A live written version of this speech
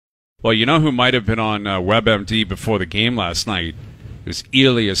Well, you know who might have been on WebMD before the game last night? It was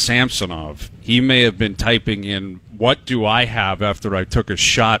Ilya Samsonov. He may have been typing in, "What do I have after I took a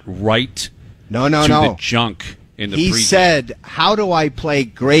shot right No. the junk in the He pregame?" said, "How do I play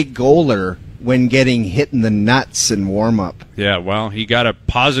great goaler when getting hit in the nuts in warm-up?" Yeah, well, he got a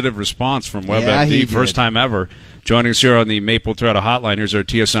positive response from Yeah, WebMD, he first did. time ever. Joining us here on the Maple Toyota Hotline, here's our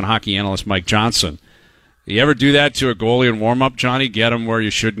TSN hockey analyst, Mike Johnson. You ever do that to a goalie in warm-up, Johnny? Get him where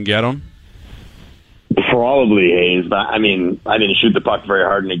you shouldn't get him? Probably, Hayes. But I mean, I didn't shoot the puck very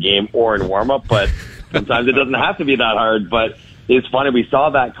hard in a game or in warm-up, but sometimes it doesn't have to be that hard. But it's funny. We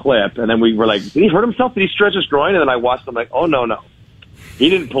saw that clip, and then we were like, did he hurt himself? Did he stretch his groin? And then I watched him like, oh, no. He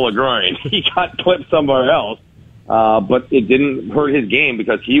didn't pull a groin. He got clipped somewhere else. But it didn't hurt his game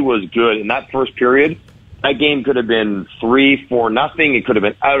because he was good. In that first period, that game could have been 3-4-0. It could have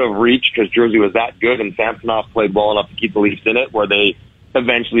been out of reach because Jersey was that good, and Samsonov played well enough to keep the Leafs in it, where they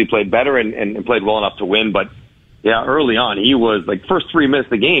eventually played better and played well enough to win. But, yeah, early on, he was, like, first 3 minutes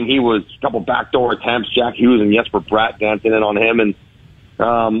of the game, he was a couple backdoor attempts, Jack Hughes and Jesper Bratt dancing in on him. And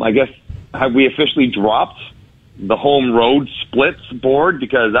I guess, have we officially dropped the home road splits board?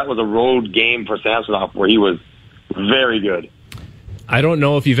 Because that was a road game for Samsonov where he was very good. I don't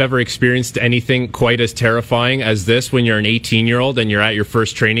know if you've ever experienced anything quite as terrifying as this when you're an 18-year-old and you're at your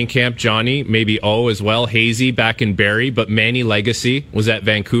first training camp. Johnny, maybe O as well, Hazy back in Barrie, but Manny Legacy was at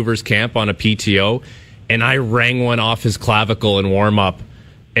Vancouver's camp on a PTO, and I rang one off his clavicle in warm-up,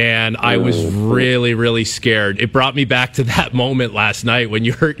 and I was really, really scared. It brought me back to that moment last night when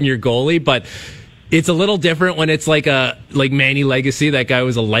you're hurting your goalie, but it's a little different when it's like Manny Legacy. That guy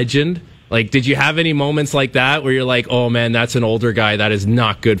was a legend. Like, did you have any moments like that where you're like, oh, man, that's an older guy. That is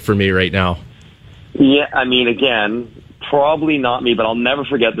not good for me right now? Yeah, I mean, again, probably not me, but I'll never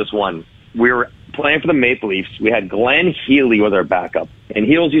forget this one. We were playing for the Maple Leafs. We had Glenn Healy with our backup. And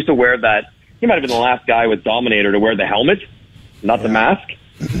Heels used to wear that. He might have been the last guy with Dominator to wear the helmet, not the mask.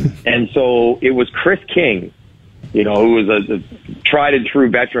 And so it was Chris King, who was a tried and true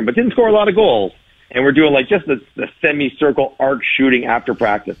veteran, but didn't score a lot of goals. And we're doing like just the semicircle arc shooting after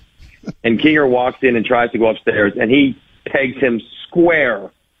practice. And Kinger walks in and tries to go upstairs, and he pegs him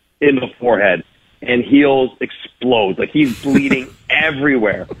square in the forehead, and Heels explodes. Like, he's bleeding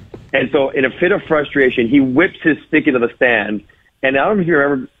everywhere. And so in a fit of frustration, he whips his stick into the stand. And I don't know if you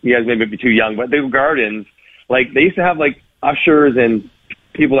remember, you guys may be too young, but the Gardens, like, they used to have, like, ushers and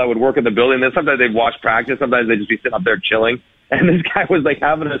people that would work in the building. Then sometimes they'd watch practice. Sometimes they'd just be sitting up there chilling. And this guy was, like,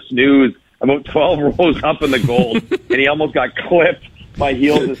 having a snooze about 12 rows up in the goal, and he almost got clipped by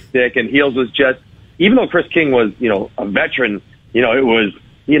Heels' stick. And Heels was just, even though Chris King was, a veteran, it was,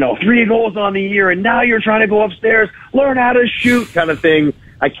 3 goals on the year, and now you're trying to go upstairs, learn how to shoot kind of thing.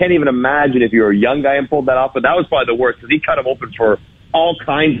 I can't even imagine if you were a young guy and pulled that off, but that was probably the worst because he cut him open for all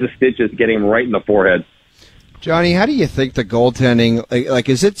kinds of stitches, getting him right in the forehead. Johnny, how do you think the goaltending, like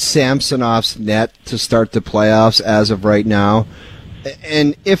is it Samsonov's net to start the playoffs as of right now?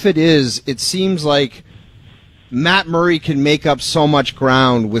 And if it is, it seems like Matt Murray can make up so much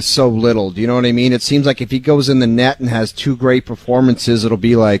ground with so little. Do you know what I mean? It seems like if he goes in the net and has 2 great performances, it'll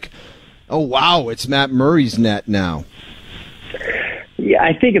be like, oh, wow, it's Matt Murray's net now. Yeah,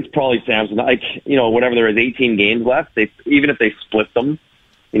 I think it's probably Samson. Like, whatever there is 18 games left, even if they split them,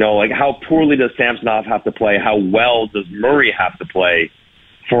 like how poorly does Samsonov have to play? How well does Murray have to play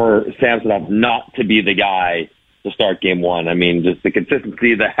for Samsonov not to be the guy to start game one? I mean, just the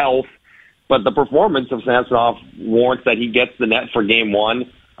consistency, the health, but the performance of Samsonov warrants that he gets the net for game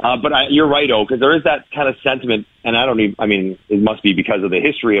one. But you're right, because there is that kind of sentiment, and it must be because of the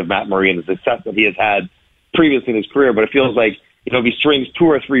history of Matt Murray and the success that he has had previously in his career, but it feels like, if he strings 2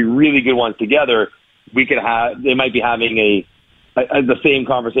 or 3 really good ones together, they might be having the same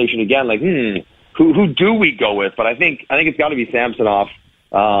conversation again, like, who do we go with? But I think it's got to be Samsonov,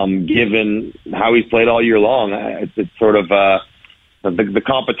 given how he's played all year long. It's sort of the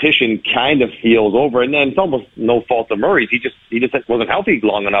competition kind of feels over, and then it's almost no fault of Murray's. He just wasn't healthy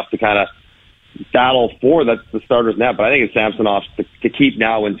long enough to kind of battle for the starter's net. But I think it's Samsonov to keep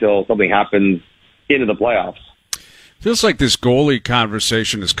now until something happens into the playoffs. Feels like this goalie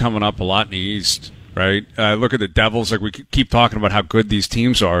conversation is coming up a lot in the East, right? Look at the Devils. Like, we keep talking about how good these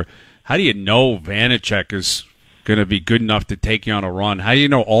teams are. How do you know Vanacek is going to be good enough to take you on a run? How do you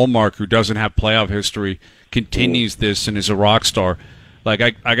know Ullmark, who doesn't have playoff history, continues this and is a rock star? Like,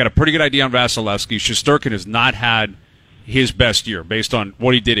 I got a pretty good idea on Vasilevsky. Shesterkin has not had his best year based on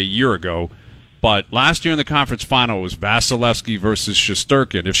what he did a year ago. But last year in the conference final it was Vasilevsky versus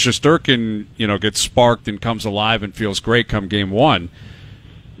Shesterkin. If Shesterkin, gets sparked and comes alive and feels great come game one,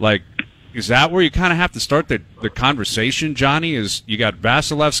 like, Is that where you kind of have to start the conversation, Johnny? Is you got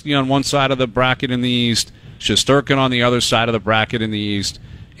Vasilevsky on one side of the bracket in the East, Shesterkin on the other side of the bracket in the East,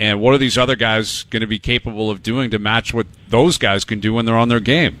 and what are these other guys going to be capable of doing to match what those guys can do when they're on their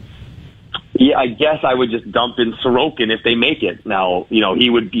game? Yeah, I guess I would just dump in Sorokin if they make it. Now,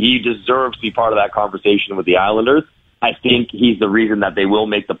 he deserves to be part of that conversation with the Islanders. I think he's the reason that they will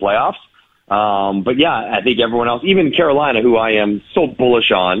make the playoffs. But yeah, I think everyone else, even Carolina, who I am so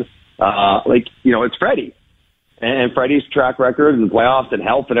bullish on, it's Freddie. And Freddie's track record and playoffs and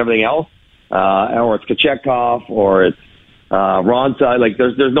health and everything else, or it's Kochetkov, or it's Ronsta. Like,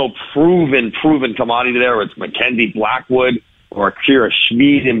 there's no proven commodity there. Or it's Mackenzie Blackwood or Kira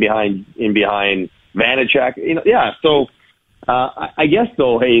Schmid in behind Vanacek. Yeah. So I guess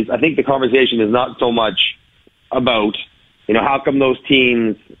though, Hayes, I think the conversation is not so much about how come those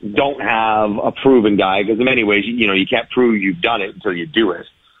teams don't have a proven guy? Because in many ways, you can't prove you've done it until you do it.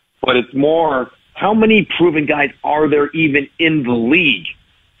 But it's more, how many proven guys are there even in the league?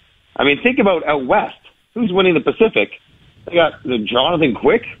 I mean, think about out west. Who's winning the Pacific? They got Jonathan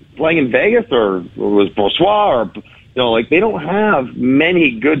Quick playing in Vegas, or was Brossoit, or they don't have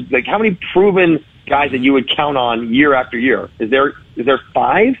many good. Like, how many proven guys that you would count on year after year? Is there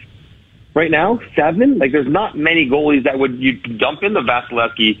 5 right now? 7? Like, there's not many goalies that you dump in the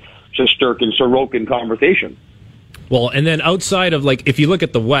Vasilevsky, Shesterkin, Sorokin conversation. Well, and then outside of, if you look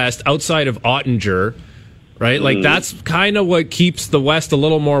at the West, outside of Ottinger, right? That's kind of what keeps the West a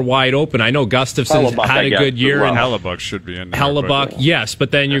little more wide open. I know Gustafsson had a good year. And Hellebuck should be in there. Hellebuck, yes.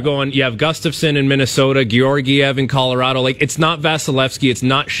 But then you have Gustafsson in Minnesota, Georgiev in Colorado. It's not Vasilevsky. It's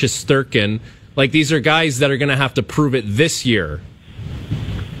not Shesterkin. These are guys that are going to have to prove it this year.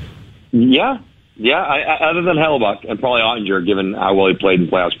 Yeah. Other than Hellebuck and probably Ottinger, given how well he played in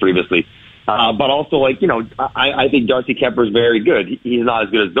playoffs previously. But also, I think Darcy Kemper is very good. He's not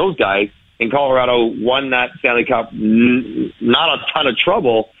as good as those guys. And Colorado won that Stanley Cup, not a ton of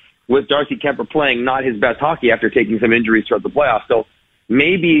trouble, with Darcy Kemper playing not his best hockey after taking some injuries throughout the playoffs. So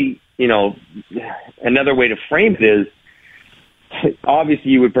maybe, another way to frame it is,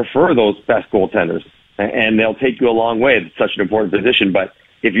 obviously you would prefer those best goaltenders, and they'll take you a long way. It's such an important position. But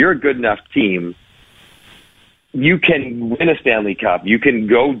if you're a good enough team, you can win a Stanley Cup. You can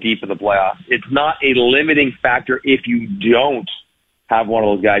go deep in the playoffs. It's not a limiting factor if you don't have one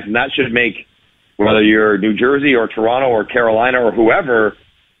of those guys. And that should make, whether you're New Jersey or Toronto or Carolina or whoever,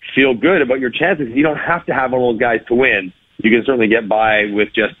 feel good about your chances. You don't have to have one of those guys to win. You can certainly get by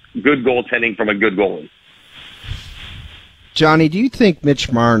with just good goaltending from a good goalie. Johnny, do you think Mitch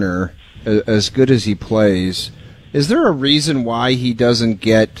Marner, as good as he plays, is there a reason why he doesn't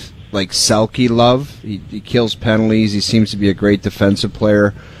get Selke love? He kills penalties. He seems to be a great defensive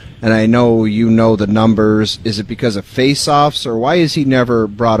player. And I know the numbers. Is it because of face-offs, or why is he never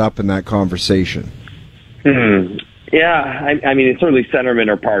brought up in that conversation? Yeah, I mean, certainly centermen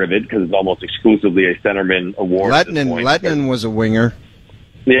are part of it, because it's almost exclusively a centerman award. Lettinen was a winger.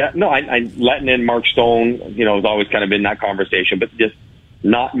 Yeah, no, Lettinen, Mark Stone, has always kind of been that conversation, but just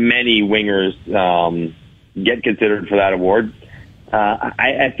not many wingers get considered for that award.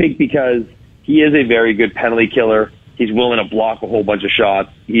 I think because he is a very good penalty killer. He's willing to block a whole bunch of shots.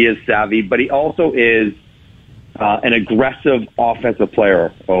 He is savvy, but he also is an aggressive offensive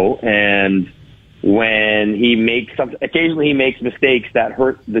player. And when he makes occasionally he makes mistakes that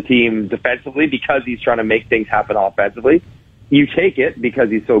hurt the team defensively because he's trying to make things happen offensively. You take it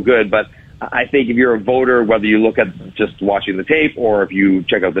because he's so good. But I think if you're a voter, whether you look at just watching the tape or if you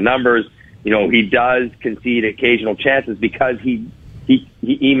check out the numbers, he does concede occasional chances because he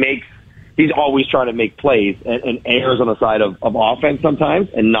makes. He's always trying to make plays and errs on the side of offense sometimes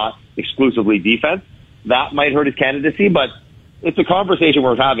and not exclusively defense. That might hurt his candidacy, but it's a conversation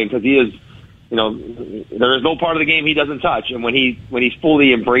worth having because he is, there is no part of the game he doesn't touch. And when he's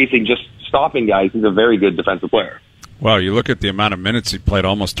fully embracing just stopping guys, he's a very good defensive player. Well, you look at the amount of minutes he played,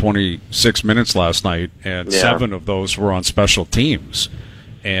 almost 26 minutes last night, and 7 of those were on special teams.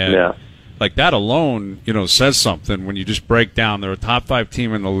 And that alone, says something when you just break down. They're a top 5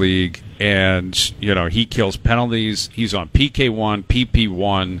 team in the league, and, he kills penalties. He's on PK1,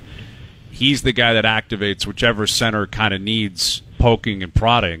 PP1. He's the guy that activates whichever center kind of needs poking and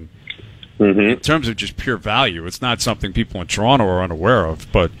prodding. Mm-hmm. In terms of just pure value, it's not something people in Toronto are unaware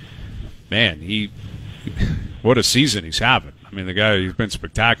of, but, man, what a season he's having. I mean, the guy, he's been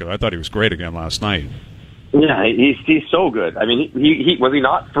spectacular. I thought he was great again last night. Yeah, he's so good. I mean, he was he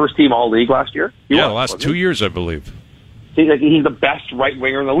not first team all league last year? The last 2 years, I believe. He's the best right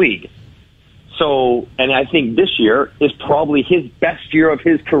winger in the league. So, and I think this year is probably his best year of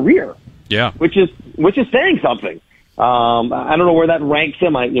his career. Yeah, which is saying something. I don't know where that ranks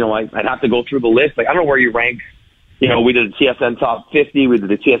him. I'd have to go through the list. Like, I don't know where you rank. We did the TSN top 50. We did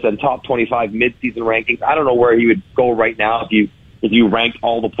the TSN top 25 mid-season rankings. I don't know where he would go right now if you ranked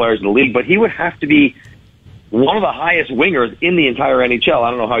all the players in the league, but he would have to be one of the highest wingers in the entire NHL.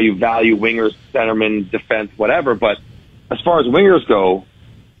 I don't know how you value wingers, centermen, defense, whatever, but as far as wingers go,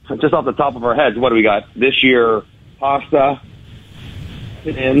 just off the top of our heads, what do we got this year? Pasta,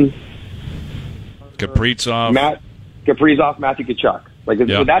 in Kaprizov, Matthew Tkachuk.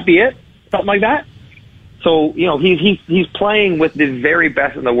 Would that be it? Something like that. So he's playing with the very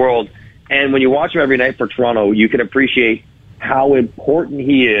best in the world, and when you watch him every night for Toronto, you can appreciate how important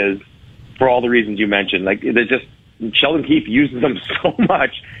he is for all the reasons you mentioned. Like, they're just Sheldon Keefe uses them so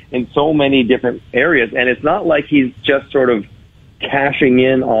much in so many different areas, and it's not like he's just sort of cashing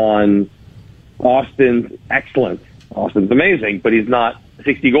in on Austin's excellence. Austin's amazing, but he's not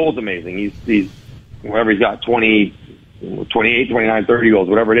 60 goals amazing. He's wherever he's got 20, 28, 29, 30 goals,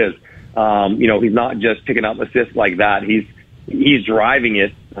 whatever it is. He's not just picking up assists like that. He's driving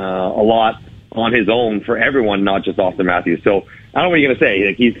it a lot on his own for everyone, not just Austin Matthews. So I don't know what you're going to say.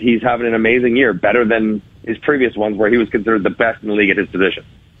 Like, he's having an amazing year, better than his previous ones where he was considered the best in the league at his position.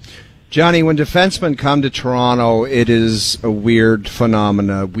 Johnny, when defensemen come to Toronto, it is a weird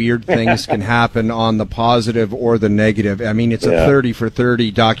phenomena. Weird things can happen on the positive or the negative. I mean, it's a 30 for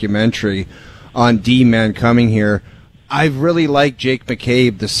 30 documentary on D-men coming here. I really like Jake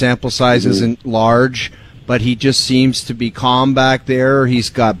McCabe. The sample size isn't large, but he just seems to be calm back there. He's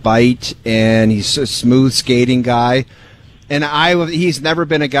got bite, and he's a smooth skating guy. And he's never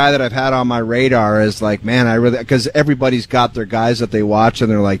been a guy that I've had on my radar as like, man, because everybody's got their guys that they watch and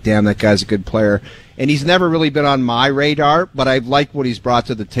they're like, damn, that guy's a good player. And he's never really been on my radar, but I like what he's brought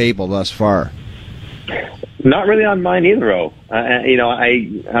to the table thus far. Not really on mine either, though. I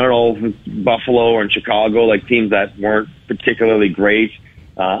don't know if it's Buffalo or in Chicago, like teams that weren't particularly great.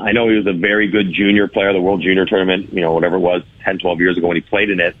 I know he was a very good junior player, the World Junior Tournament, whatever it was, 10, 12 years ago when he played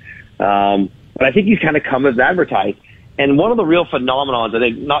in it. But I think he's kind of come as advertised. And one of the real phenomenons, I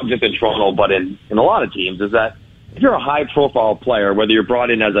think, not just in Toronto, but in a lot of teams, is that if you're a high-profile player, whether you're brought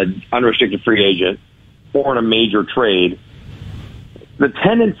in as an unrestricted free agent or in a major trade, the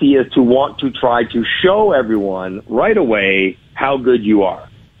tendency is to want to try to show everyone right away how good you are.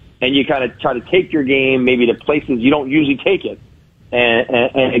 And you kind of try to take your game maybe to places you don't usually take it.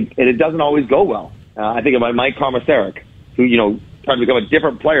 And it doesn't always go well. I think about Mike Komisarek, who, tried to become a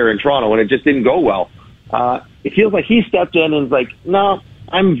different player in Toronto, and it just didn't go well. It feels like he stepped in and was like, no,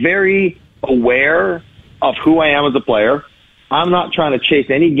 I'm very aware of who I am as a player. I'm not trying to chase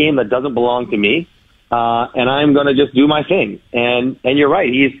any game that doesn't belong to me. And I'm going to just do my thing. And you're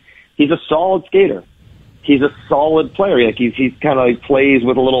right. He's a solid skater. He's a solid player. Like he's kind of like plays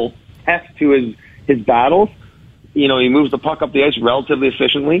with a little heft to his battles. He moves the puck up the ice relatively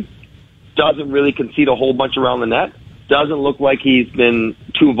efficiently. Doesn't really concede a whole bunch around the net. Doesn't look like he's been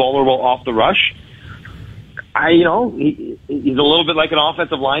too vulnerable off the rush. He's a little bit like an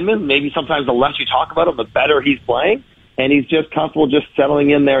offensive lineman. Maybe sometimes the less you talk about him, the better he's playing. And he's just comfortable just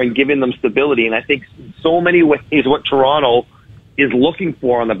settling in there and giving them stability. And I think in so many ways what Toronto is looking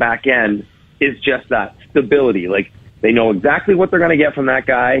for on the back end is just that stability. Like, they know exactly what they're going to get from that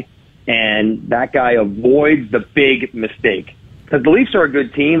guy, and that guy avoids the big mistake. Because the Leafs are a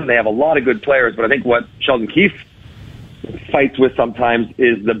good team. They have a lot of good players, but I think what Sheldon Keefe fights with sometimes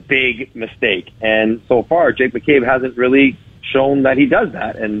is the big mistake. And so far, Jake McCabe hasn't really shown that he does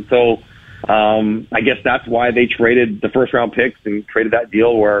that. And so I guess that's why they traded the first-round picks and traded that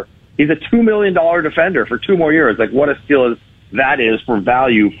deal where he's a $2 million defender for 2 more years. Like, what a steal that is for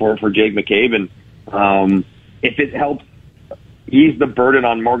value for Jake McCabe. And if it helps ease the burden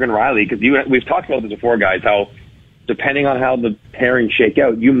on Morgan Rielly, because we've talked about this before, guys, how depending on how the pairings shake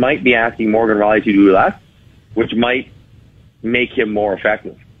out, you might be asking Morgan Rielly to do less, which might make him more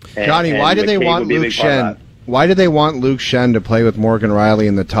effective. Johnny, why do they want Luke Schenn? Why do they want Luke Schenn to play with Morgan Rielly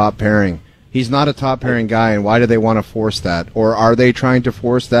in the top pairing? He's not a top pairing guy, and why do they want to force that? Or are they trying to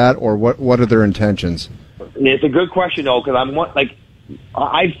force that, or what are their intentions? It's a good question, though, because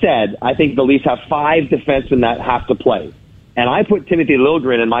I've said I think the Leafs have 5 defensemen that have to play. And I put Timothy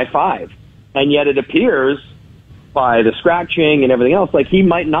Liljegren in my 5. And yet it appears, by the scratching and everything else, like he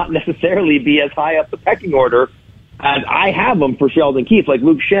might not necessarily be as high up the pecking order as I have him for Sheldon Keefe. Like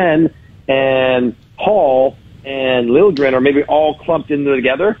Luke Schenn and Hall and Liljegren are maybe all clumped into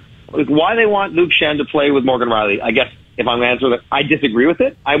together. Like, why they want Luke Schenn to play with Morgan Rielly? I guess if I'm answering that, I disagree with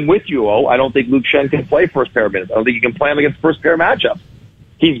it. I'm with you, I don't think Luke Schenn can play first pair minutes. I don't think he can play him against first pair matchups.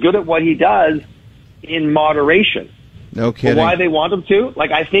 He's good at what he does in moderation. No kidding. But why they want him to?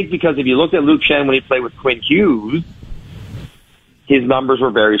 Like, I think because if you looked at Luke Schenn when he played with Quinn Hughes, his numbers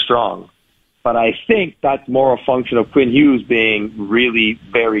were very strong. But I think that's more a function of Quinn Hughes being really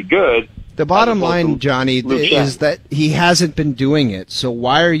very good. The bottom line, Johnny, is that he hasn't been doing it. So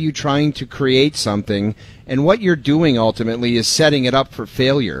why are you trying to create something? And what you're doing ultimately is setting it up for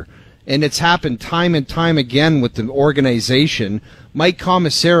failure. And it's happened time and time again with the organization. Mike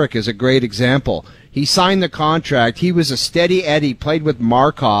Komisarek is a great example. He signed the contract. He was a steady Eddie, played with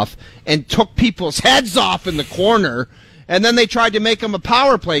Markov, and took people's heads off in the corner. And then they tried to make him a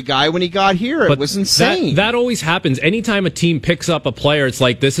power play guy when he got here. It was insane. That always happens. Anytime a team picks up a player, it's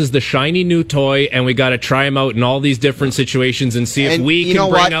like, this is the shiny new toy, and we got to try him out in all these different situations and see if we can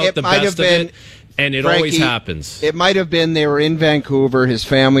bring out the best of it. And it always happens. It might have been they were in Vancouver, his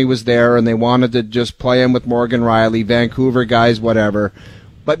family was there, and they wanted to just play him with Morgan Rielly, Vancouver guys, whatever.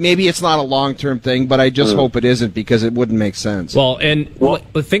 But maybe it's not a long-term thing, but I just hope it isn't, because it wouldn't make sense. Well, and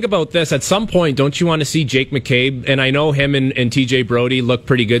think about this. At some point, don't you want to see Jake McCabe? And I know him and TJ Brody look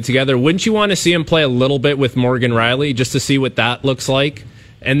pretty good together. Wouldn't you want to see him play a little bit with Morgan Rielly just to see what that looks like?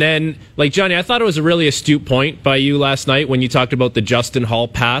 And then, like, Johnny, I thought it was a really astute point by you last night when you talked about the Justin Hall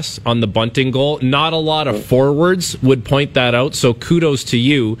pass on the bunting goal. Not a lot of forwards would point that out, so kudos to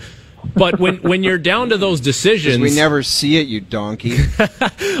you. But when you're down to those decisions, we never see it, you donkey.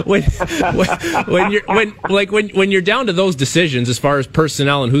 when you're down to those decisions as far as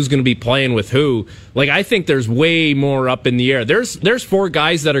personnel and who's going to be playing with who, like, I think there's way more up in the air. There's 4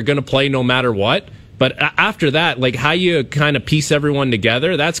 guys that are going to play no matter what. But after that, like, how you kind of piece everyone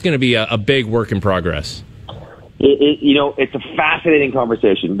together, that's going to be a big work in progress. It's a fascinating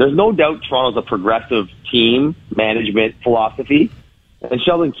conversation. There's no doubt Toronto's a progressive team management philosophy. And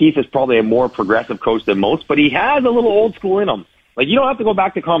Sheldon Keefe is probably a more progressive coach than most, but he has a little old school in him. Like, you don't have to go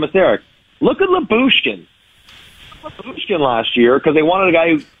back to Komisarek. Look at Lyubushkin. Last year, because they wanted a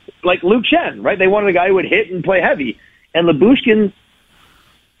guy who, like Luke Shen, right? They wanted a guy who would hit and play heavy. And Lyubushkin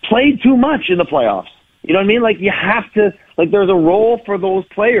played too much in the playoffs. You know what I mean? Like, you have to, like, there's a role for those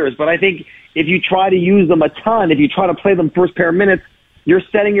players, but I think if you try to use them a ton, if you try to play them first pair of minutes, you're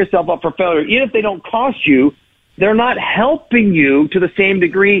setting yourself up for failure. Even if they don't cost you, they're not helping you to the same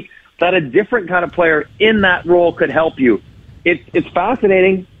degree that a different kind of player in that role could help you. It's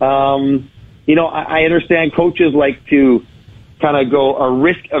fascinating. I understand coaches like to kind of go a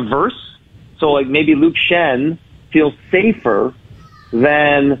risk averse. So, like, maybe Luke Shen feels safer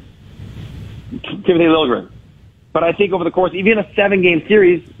than Timothy Liljegren. But I think over the course, even a 7-game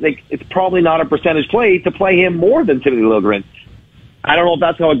series, like, it's probably not a percentage play to play him more than Timothy Liljegren. I don't know if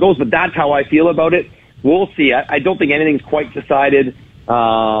that's how it goes, but that's how I feel about it. We'll see. I don't think anything's quite decided.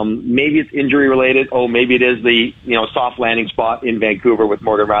 Maybe it's injury related. Oh, maybe it is the soft landing spot in Vancouver with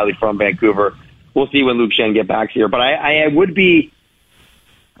Morgan Rielly from Vancouver. We'll see when Luke Shen get back here. But I would be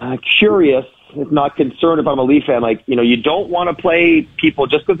curious, if not concerned, if I'm a Leaf fan. Like, you don't want to play people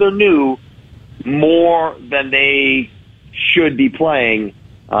just because they're new more than they should be playing.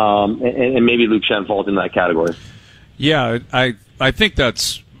 And maybe Luke Shen falls in that category. Yeah, I think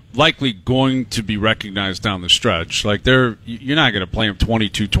that's likely going to be recognized down the stretch. Like, you're not going to play him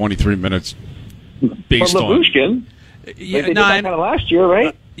 22, 23 minutes based on... But Lyubushkin, they did that kind of last year,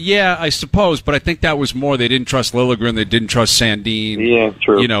 right? Yeah, I suppose, but I think that was more they didn't trust Liljegren, they didn't trust Sandin. Yeah,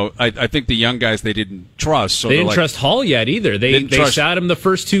 true. I think the young guys they didn't trust. So they didn't trust Hall yet either. They sat him the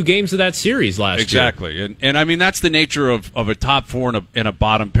first 2 games of that series last year. Exactly, and I mean, that's the nature of a top 4 and a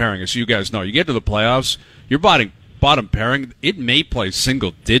bottom pairing. As you guys know, you get to the playoffs, your bottom pairing, it may play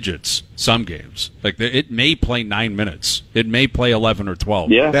single digits some games. Like, it may play 9 minutes. It may play 11 or 12.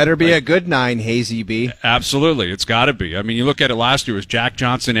 Yeah. Better be a good 9, Hazy B. Absolutely. It's got to be. I mean, you look at it last year, it was Jack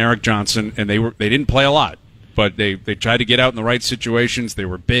Johnson, Eric Johnson, and they didn't play a lot. But they tried to get out in the right situations. They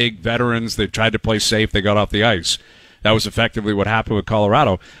were big veterans. They tried to play safe. They got off the ice. That was effectively what happened with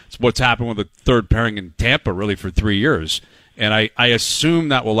Colorado. It's what's happened with the third pairing in Tampa, really, for 3 years. And I assume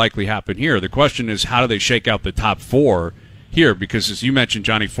that will likely happen here. The question is, how do they shake out the top 4 here? Because, as you mentioned,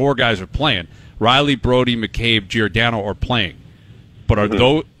 Johnny, 4 guys are playing. Rielly, Brody, McCabe, Giordano are playing. But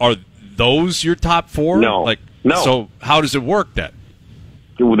are those your top 4? No. No. So how does it work then?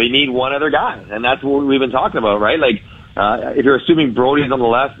 Well, they need one other guy, and that's what we've been talking about, right? Like, if you're assuming Brody's on the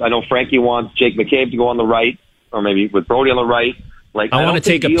left, I know Frankie wants Jake McCabe to go on the right, or maybe with Brody on the right. Like, I want to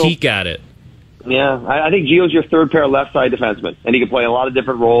take a peek at it. Yeah, I think Gio's your third pair left side defenseman, and he can play a lot of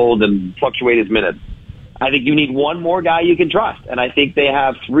different roles and fluctuate his minutes. I think you need one more guy you can trust, and I think they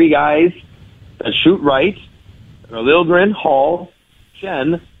have 3 guys that shoot right, Liljegren, Hall,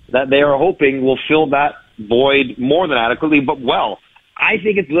 Shen, that they are hoping will fill that void more than adequately, but well. I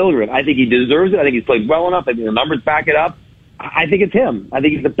think it's Liljegren. I think he deserves it. I think he's played well enough. I think the numbers back it up. I think it's him. I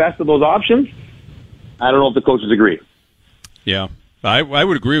think he's the best of those options. I don't know if the coaches agree. Yeah. I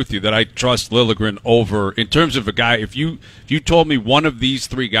would agree with you that I trust Liljegren over, in terms of a guy, if you told me one of these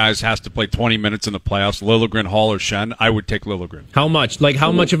three guys has to play 20 minutes in the playoffs, Liljegren, Hall, or Schenn, I would take Liljegren. How much? Like,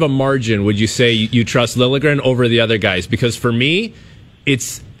 how much of a margin would you say you trust Liljegren over the other guys? Because for me,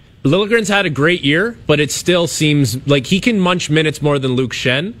 Liljegren's had a great year, but it still seems like he can munch minutes more than Luke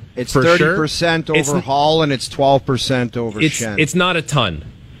Schenn. It's for 30% sure. over Hall, and it's 12% over Schenn. It's not a ton.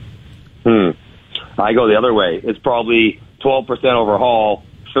 I go the other way. It's probably 12% over Hall,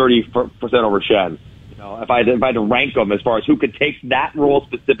 30% over Schenn. You know, if I had to rank them as far as who could take that role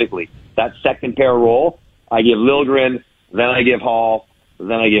specifically, that second pair role, I give Liljegren, then I give Hall,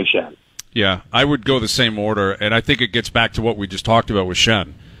 then I give Schenn. Yeah, I would go the same order, and I think it gets back to what we just talked about with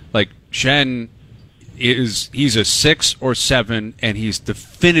Schenn. Like, Schenn he's a 6 or 7, and he's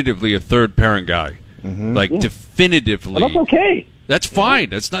definitively a third pairing guy. Definitively. And that's okay. That's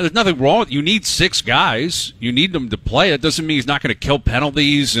fine. There's nothing wrong. You need 6 guys. You need them to play. It doesn't mean he's not going to kill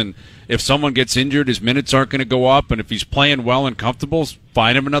penalties. And if someone gets injured, his minutes aren't going to go up. And if he's playing well and comfortable,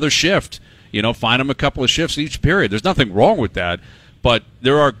 find him another shift. Find him a couple of shifts each period. There's nothing wrong with that. But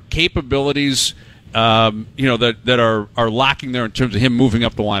there are capabilities, that are lacking there in terms of him moving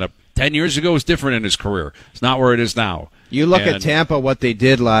up the lineup. 10 years ago was different in his career. It's not where it is now. You look at Tampa, what they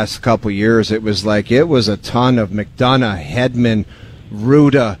did last couple years, it was a ton of McDonough, Hedman,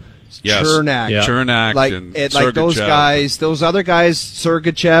 Ruda, Chernak. Chernak and Sergachev. Those guys, those other guys,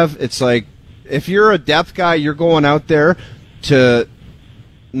 Sergachev, it's like, if you're a depth guy, you're going out there to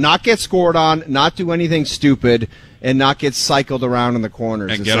not get scored on, not do anything stupid, and not get cycled around in the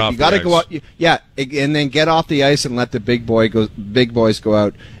corners. And get off you got to the go ice. out, and then get off the ice and let the big boys go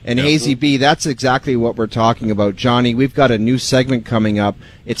out. And Hazy B, that's exactly what we're talking about, Johnny. We've got a new segment coming up.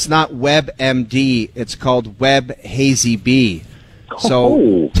 It's not WebMD, it's called Web Hazy B.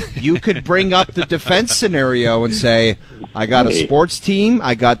 So you could bring up the defense scenario and say, I got a sports team,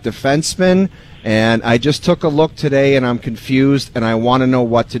 I got defensemen, and I just took a look today and I'm confused and I want to know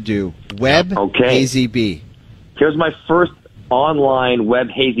what to do. Web Hazy B. Here's my first online Web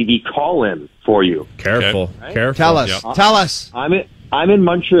Hazy B call-in for you. Careful. Okay. Careful. Tell us. I'm in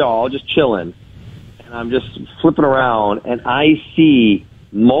Montreal, just chilling, and I'm just flipping around, and I see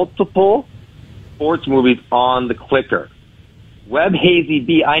multiple sports movies on the clicker. Web Hazy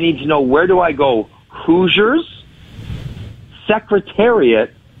B, I need to know, where do I go? Hoosiers,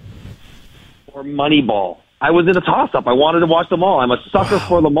 Secretariat, or Moneyball? I was in a toss-up. I wanted to watch them all. I'm a sucker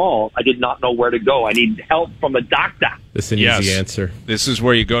for them all. I did not know where to go. I need help from a doctor. This is an easy answer. This is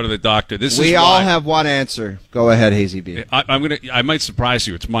where you go to the doctor. We all have one answer. Go ahead, Hazy B. I might surprise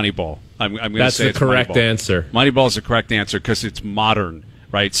you. It's Moneyball. I'm going to say that's the correct answer. Moneyball is the correct answer because it's modern,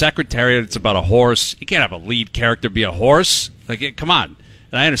 right? Secretariat, it's about a horse. You can't have a lead character be a horse. Like, come on.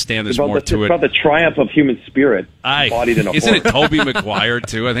 And I understand there's more to it. It's about the triumph of human spirit embodied in a horse. Isn't it Tobey Maguire,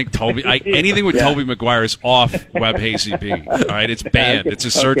 too? I think anything with Tobey Maguire is off Web Hazy B. All right? It's banned. It's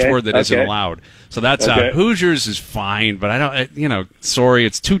a search word that isn't allowed. So that's out. Hoosiers is fine, but I don't, sorry,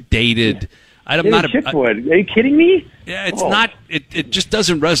 it's too dated. I'm not Chipwood. Are you kidding me? Yeah, it's not. It just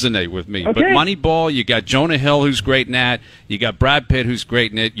doesn't resonate with me. Okay. But Moneyball, you got Jonah Hill, who's great in that. You got Brad Pitt, who's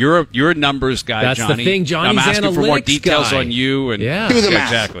great in it. You're a numbers guy, That's Johnny. The thing. Johnny's I'm asking for more details guy. on you. And do the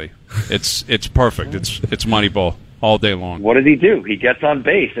math. Exactly. It's perfect. It's Moneyball all day long. What does he do? He gets on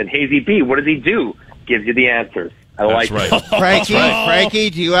base. And Hazy B, what does he do? Gives you the answers. That's right. Frankie,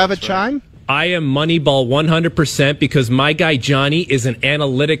 do you have a chime? I am Moneyball 100% because my guy Johnny is an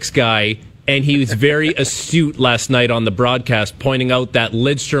analytics guy. And he was very astute last night on the broadcast, pointing out that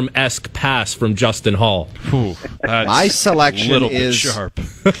Lidstrom-esque pass from Justin Hall. My selection is sharp.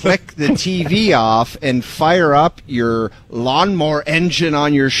 Click the TV off and fire up your lawnmower engine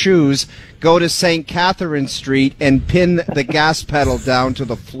on your shoes. Go to St. Catherine Street and pin the gas pedal down to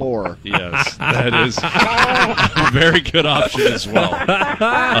the floor. Yes, that is a very good option as well.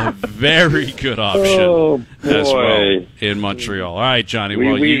 A very good option as well in Montreal. All right, Johnny.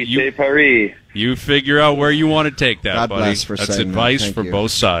 You figure out where you want to take that, God buddy. bless for That's saying advice that. for both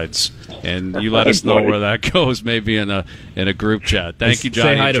sides, and you let us know where that goes. Maybe in a group chat. Thank you,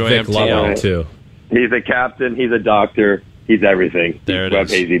 Johnny. Say hi to Vic Lowe too. He's a captain. He's a doctor. He's everything. There it Web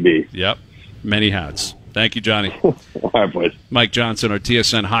is. Hazy B. Yep. Many hats. Thank you, Johnny. All right, boys. Mike Johnson, our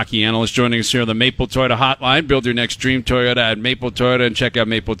TSN hockey analyst, joining us here on the Maple Toyota Hotline. Build your next dream Toyota at Maple Toyota and check out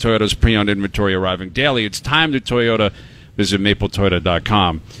Maple Toyota's pre-owned inventory arriving daily. It's time to Toyota. Visit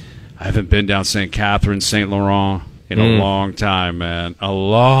mapletoyota.com. I haven't been down St. Catherine, St. Laurent in a long time, man. A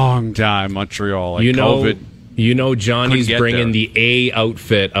long time, Montreal. COVID You know Johnny's Couldn't get bringing there. the A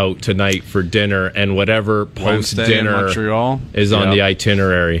outfit out tonight for dinner, and whatever post Wednesday in dinner Montreal is on Yep. the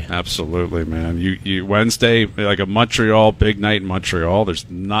itinerary. Absolutely, man. You Wednesday, like a Montreal, big night in Montreal. There's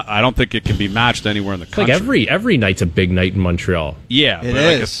not. I don't think it can be matched anywhere in the It's like country. every night's a big night in Montreal. Yeah, It but like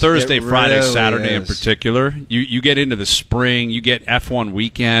a is. Thursday, It Friday, really Saturday in is. particular. You get into the spring. You get F1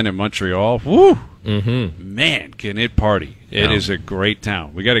 weekend in Montreal. Woo! Mm-hmm. Man, can it party? It is a great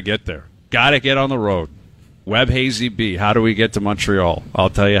town. We got to get there. Got to get on the road. Webb Hazy B. How do we get to Montreal? I'll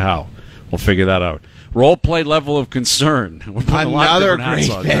tell you how. We'll figure that out. Role play level of concern. We're putting a lot of Another different hats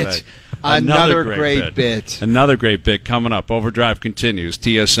great on bit. today. Another great bit. Another great bit coming up. Overdrive continues.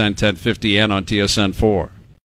 TSN 1050 and on TSN 4.